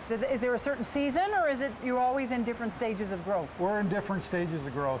 absolutely. Is there a certain season, or is it you're always in different stages of growth? We're in different stages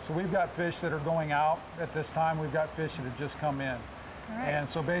of growth. So we've got fish that are going out at this time. We've got fish that have just come in. And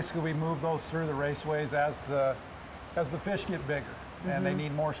so basically we move those through the raceways as the fish get bigger. And they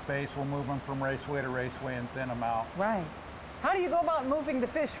need more space. We'll move them from raceway to raceway and thin them out. Right. How do you go about moving the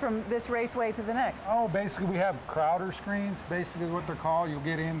fish from this raceway to the next? Oh, basically we have crowder screens, basically what they're called. You'll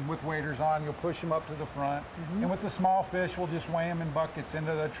get in with waders on, you'll push them up to the front. And with the small fish, we'll just weigh them in buckets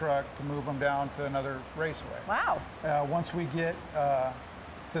into the truck to move them down to another raceway. Wow. Once we get to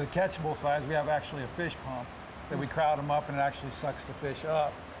the catchable size, we have actually a fish pump that we crowd them up, and it actually sucks the fish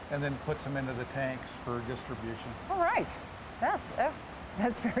up and then puts them into the tanks for distribution. All right.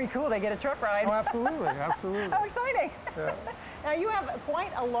 That's very cool. They get a truck ride. Oh, absolutely, absolutely. How exciting. Yeah. Now you have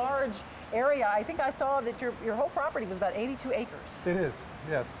quite a large area. I think I saw that your whole property was about 82 acres. It is,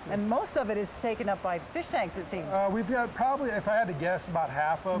 yes. And most of it is taken up by fish tanks, it seems. We've got probably, if I had to guess, about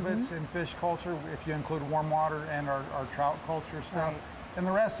half of it's in fish culture, if you include warm water and our trout culture stuff. Right. And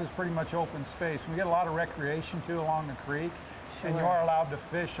the rest is pretty much open space. We get a lot of recreation too along the creek. Sure. And you are allowed to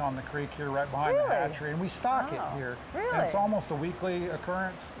fish on the creek here right behind the hatchery. And we stock it here. Really? And it's almost a weekly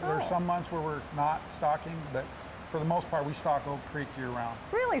occurrence. There's some months where we're not stocking, but for the most part, we stock Oak Creek year round.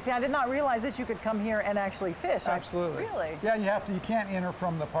 Really? See, I did not realize that you could come here and actually fish. Absolutely. Really? Yeah, you can't enter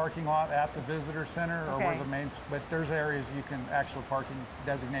from the parking lot at the visitor center or where the main, but there's areas you can actual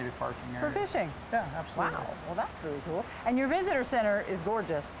designated parking areas. For fishing? Yeah, absolutely. Wow, well that's really cool. And your visitor center is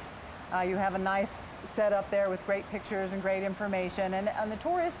gorgeous. You have a nice setup there with great pictures and great information, and the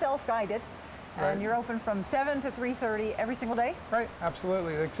tour is self-guided. Right. And you're open from 7 to 3:30 every single day? Right,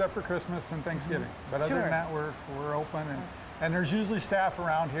 absolutely, except for Christmas and Thanksgiving. But other than that, we're open, and there's usually staff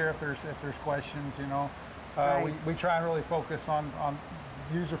around here if there's questions, you know. We try and really focus on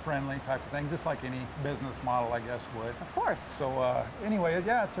user-friendly type of thing, just like any business model, I guess, would. Of course. So anyway,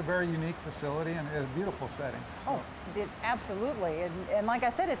 yeah, it's a very unique facility and a beautiful setting. So. Oh, absolutely. And like I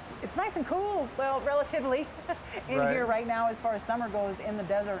said, it's nice and cool, well, relatively, in here right now as far as summer goes in the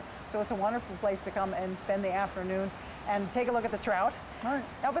desert. So it's a wonderful place to come and spend the afternoon and take a look at the trout. Right.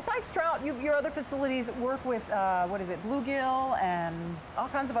 Now, besides trout, your other facilities work with, what is it, bluegill and all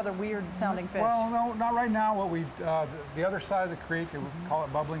kinds of other weird-sounding fish. Well, no, not right now. The other side of the creek, we call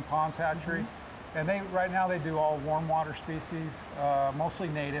it Bubbling Ponds Hatchery. And right now they do all warm water species, mostly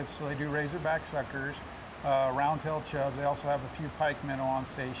native, so they do razorback suckers, round-tailed chubs. They also have a few pike minnow on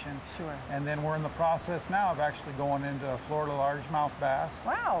station. Sure. And then we're in the process now of actually going into Florida largemouth bass.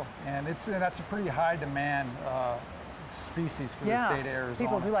 Wow. And that's a pretty high demand species for the state of Arizona.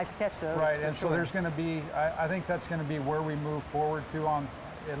 People do like to catch those. Right, and so there's going to be, I think that's going to be where we move forward to on,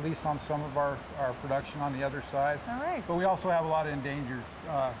 at least on some of our production on the other side. All right. But we also have a lot of endangered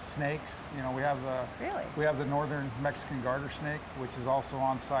snakes. You know, we have the northern Mexican garter snake, which is also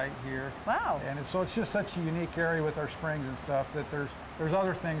on site here. Wow. And so it's just such a unique area with our springs and stuff that there's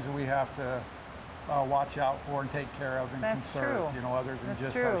other things that we have to watch out for and take care of and conserve. True. You know, other than That's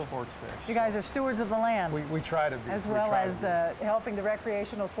just true. our sports fish. You guys are stewards of the land. We try to be. As well as helping the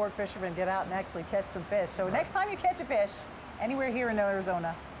recreational sport fishermen get out and actually catch some fish. So next time you catch a fish, anywhere here in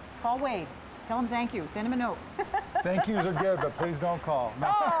Arizona, call Wade. Tell him thank you. Send him a note. Thank yous are good, but please don't call.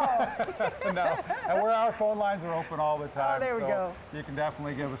 No. Oh. No. And our phone lines are open all the time. Oh, there we go. You can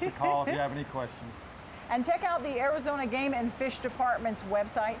definitely give us a call if you have any questions. And check out the Arizona Game and Fish Department's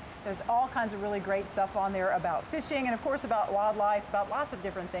website. There's all kinds of really great stuff on there about fishing and, of course, about wildlife, about lots of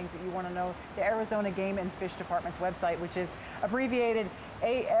different things that you want to know. The Arizona Game and Fish Department's website, which is abbreviated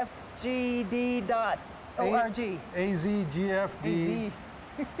afgd.org. azgfd.gov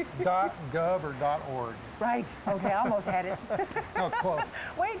or .org. Right. Okay, I almost had it. No, close.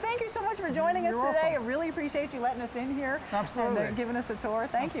 Wade, thank you so much for joining us today. I really appreciate you letting us in here. Absolutely. And giving us a tour.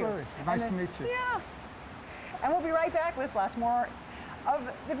 Thank you. Nice to meet you. Yeah. And we'll be right back with lots more of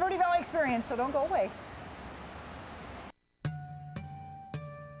the Verde Valley Experience, so don't go away.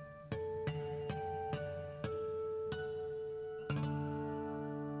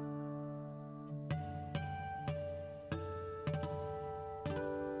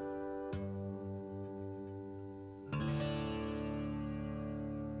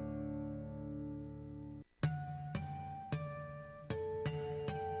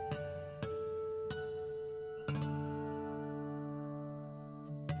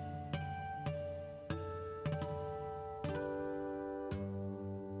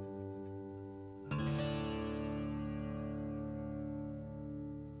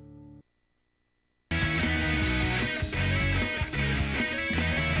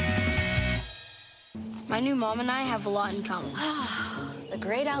 My new mom and I have a lot in common. The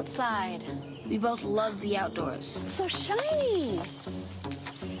great outside. We both love the outdoors. It's so shiny.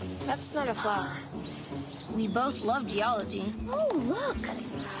 That's not a flower. We both love geology. Oh, look.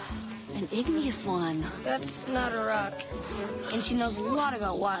 An igneous one. That's not a rock. And she knows a lot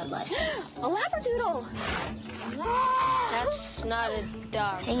about wildlife. A labradoodle. That's not a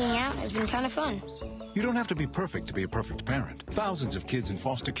dog. Hanging out has been kind of fun. You don't have to be perfect to be a perfect parent. Thousands of kids in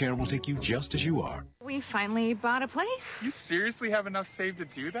foster care will take you just as you are. We finally bought a place. You seriously have enough saved to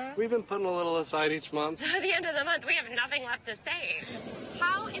do that? We've been putting a little aside each month. At the end of the month, we have nothing left to save.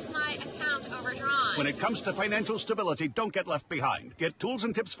 How is my account overdrawn? When it comes to financial stability, don't get left behind. Get tools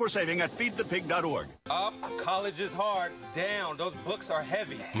and tips for saving at feedthepig.org. Up, college is hard. Down, those books are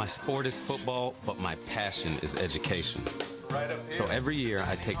heavy. My sport is football, but my passion is education. So every year,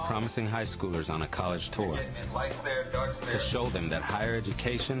 I take promising high schoolers on a college tour to show them that higher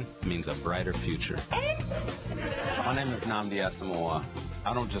education means a brighter future. My name is Nnamdi Asamoah.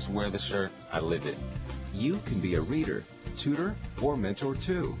 I don't just wear the shirt, I live it. You can be a reader, tutor, or mentor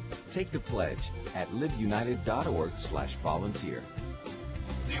too. Take the pledge at liveunited.org/volunteer.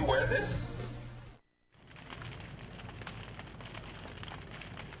 Do you wear this?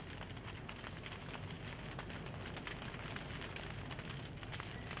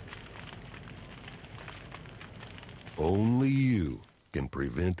 Only you can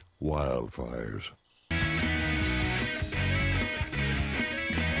prevent wildfires.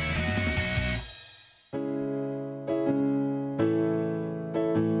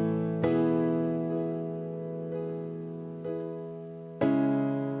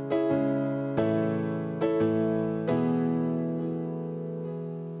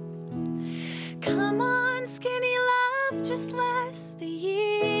 Come on, skinny love, just last the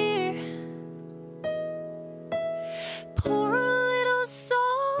year. Pour a little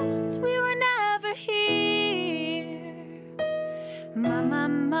salt, we were never here. My, my,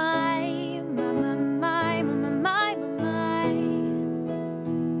 my, my, my, my, my, my, my,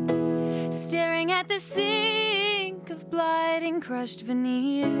 my. Staring at the sink of blood and crushed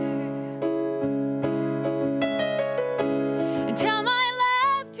veneer. And tell my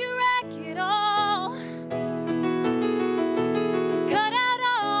love to wreck it all. Cut out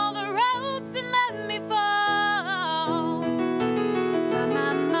all the ropes and let me fall. My,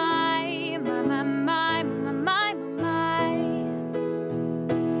 my, my, my, my, my, my, my, my.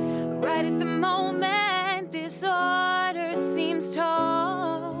 Right at the moment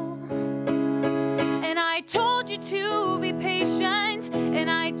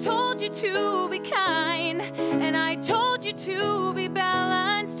I told you to be kind, and I told you to be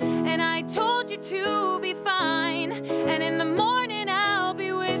balanced, and I told you to be fine. And in the morning I'll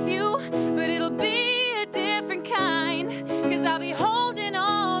be with you, but it'll be a different kind, 'cause I'll be holding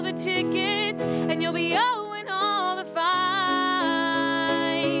all the tickets, and you'll be owing all the fines.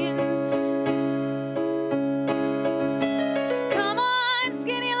 Come on,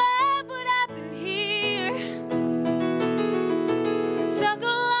 skinny love, what happened here? Suckle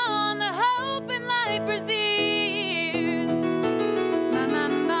on the hope and light braziers. My, my,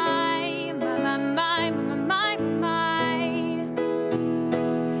 my, my, my, my, my, my, my.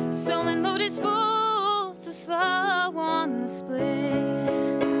 Soul and load is full, so slow on the split.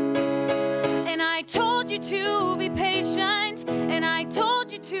 And I told you to be patient, and I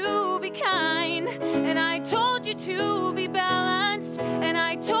told you to be kind, and I told you to be balanced, and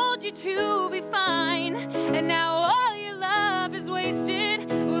I told you to be fine. And now all your love is wasted.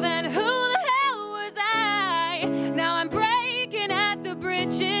 Well, then who the hell was I? Now I'm breaking at the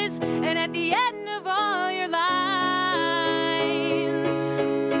bridges and at the end of all your lines.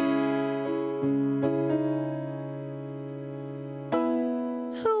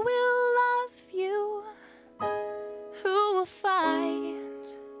 Who will love you? Who will fight?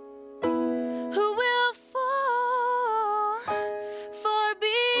 Who will fall far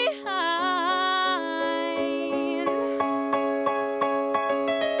behind?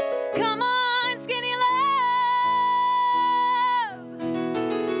 Come on, skinny love.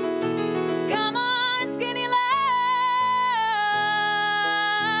 Come on, skinny love.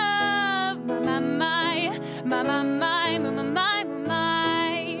 My, my, my, my, my, my,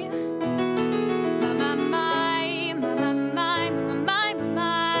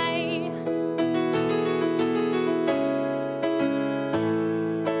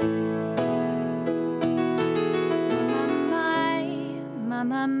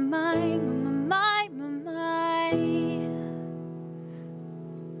 my, my, my.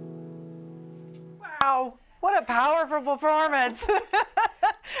 Wow, what a powerful performance.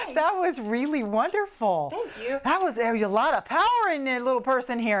 That was really wonderful. Thank you. There was a lot of power in that little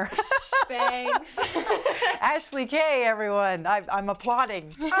person here. Thanks. Ashley Kay, everyone. I'm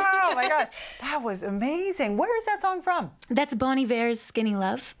applauding. Oh my gosh, that was amazing. Where is that song from? That's Bon Iver's Skinny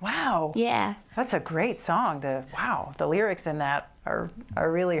Love. Wow. Yeah. That's a great song. The lyrics in that are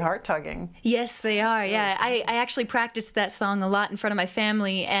really heart-tugging. Yes, they are. Yeah, I actually practiced that song a lot in front of my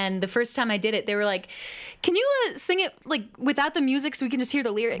family, and the first time I did it, they were like, "Can you sing it like without the music so we can just hear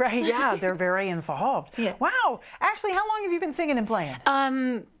the lyrics?" Right. Yeah, they're very involved. Yeah. Wow. Ashley, how long have you been singing and playing?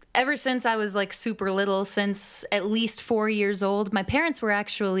 Ever since I was like super little, since at least 4 years old. My parents were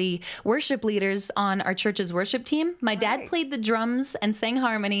actually worship leaders on our church's worship team. My dad played the drums and sang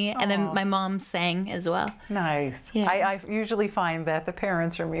harmony, and then my mom sang as well. Nice. Yeah. I usually find that the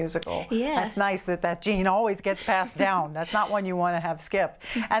parents are musical. Yeah. That's nice that gene always gets passed down. That's not one you want to have skip.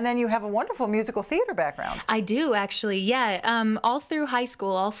 And then you have a wonderful musical theater background. I do, actually. Yeah. All through high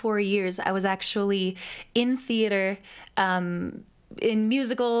school, all 4 years, I was actually in theater. In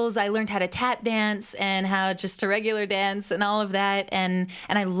musicals, I learned how to tap dance and how just to regular dance and all of that, and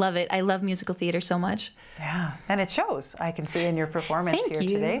I love it. I love musical theater so much. Yeah, and it shows. I can see in your performance Thank here you.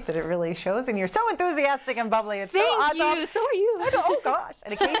 today that it really shows, and you're so enthusiastic and bubbly. It's so awesome. Thank you. So are you. Oh gosh!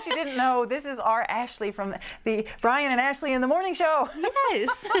 And in case you didn't know, this is our Ashley from the Brian and Ashley in the Morning Show.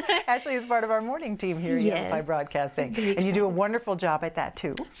 Yes. Ashley is part of our morning team here at Yavapai Broadcasting, and you do a wonderful job at that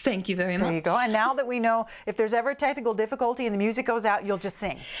too. Thank you very much. There you go. And now that we know, if there's ever a technical difficulty and the music goes out, you'll just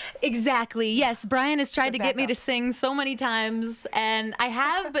sing. Exactly. Yes. Brian has tried to get me to sing so many times, and I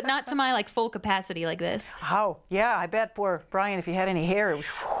have, but not to my like full capacity like this. Oh, yeah. I bet poor Brian, if he had any hair, it was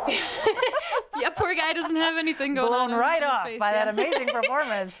yeah, poor guy doesn't have anything going on. Blown right off face, by that amazing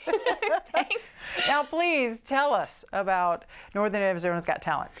performance. Thanks. Now, please tell us about Northern Arizona's Got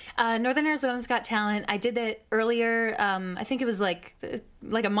Talent. Northern Arizona's Got Talent. I did that earlier. I think it was like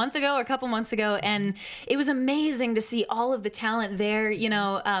a month ago or a couple months ago, and it was amazing to see all of the talent there. You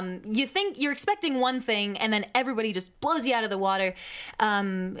know, you think you're expecting one thing, and then everybody just blows you out of the water.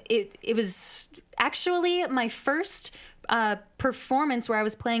 It was actually my first performance where I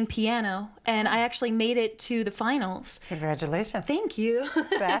was playing piano, and I actually made it to the finals. Congratulations. Thank you.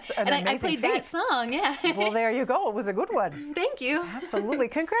 That's an amazing I played feat. that song, yeah. Well, there you go. It was a good one. Thank you. Absolutely.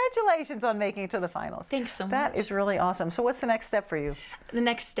 Congratulations on making it to the finals. Thanks so much. That is really awesome. So what's the next step for you? The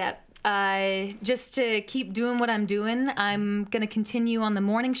next step, just to keep doing what I'm doing. I'm going to continue on the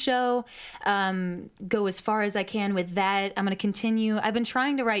morning show, go as far as I can with that. I'm going to continue. I've been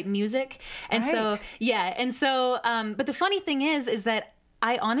trying to write music. And so, yeah. And so, but the funny thing is that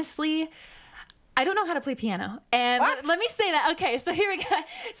I honestly, I don't know how to play piano. And let me say that. Okay, so here we go.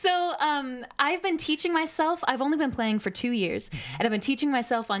 So I've been teaching myself. I've only been playing for 2 years. And I've been teaching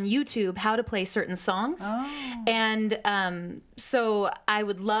myself on YouTube how to play certain songs. And so I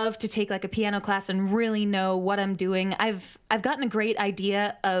would love to take like a piano class and really know what I'm doing. I've gotten a great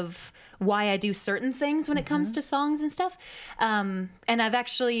idea of why I do certain things when it comes to songs and stuff. And I've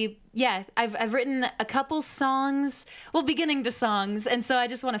actually, I've written a couple songs, well, beginning to songs, and so I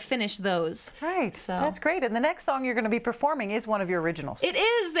just want to finish those. Right, so that's great. And the next song you're going to be performing is one of your originals. It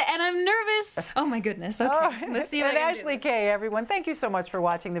is, and I'm nervous. Oh my goodness, okay. Let's see what and I can Ashley Kay, everyone, thank you so much for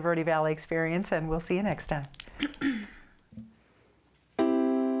watching the Verde Valley Experience, and we'll see you next time.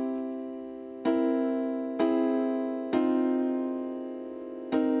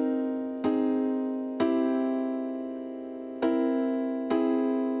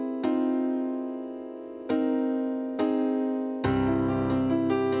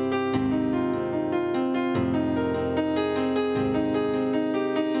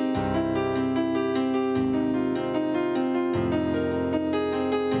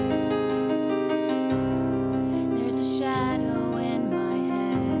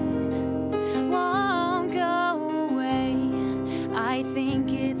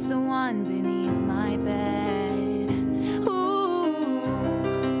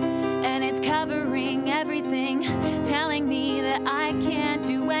 Telling me that I can't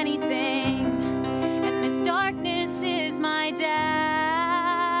do anything, and this darkness is my doubt.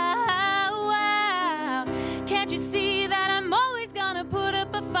 Can't you see that I'm always gonna put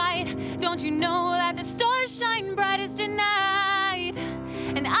up a fight? Don't you know that the stars shine brightest at night?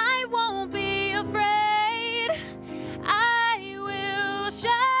 And I won't be afraid, I will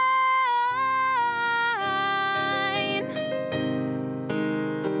shine.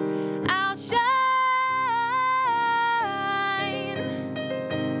 I'll shine.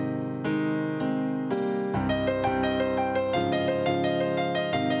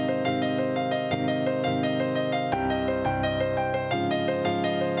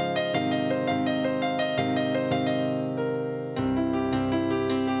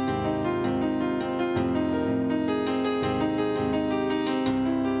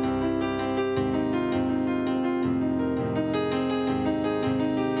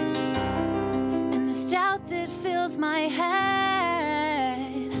 Doubt that fills my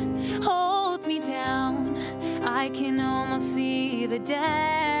head holds me down. I can almost see the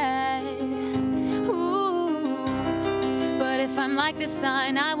dead. Ooh. But if I'm like the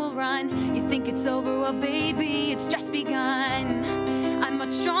sun, I will run. You think it's over? Well, baby, it's just begun. I'm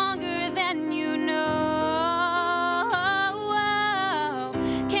much stronger than you know.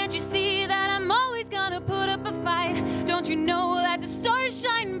 Can't you see that I'm always gonna put up a fight? Don't you know that the stars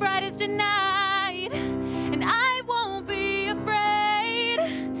shine brightest at night? And I won't be afraid,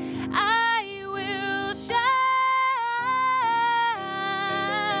 I will shine.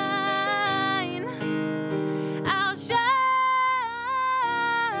 I'll shine.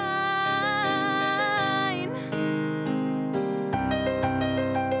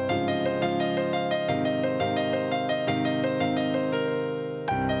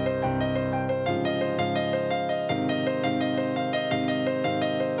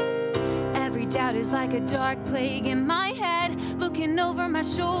 Doubt is like a dark plague in my head, looking over my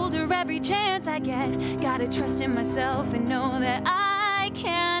shoulder every chance I get. Gotta trust in myself and know that I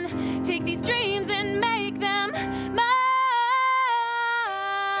can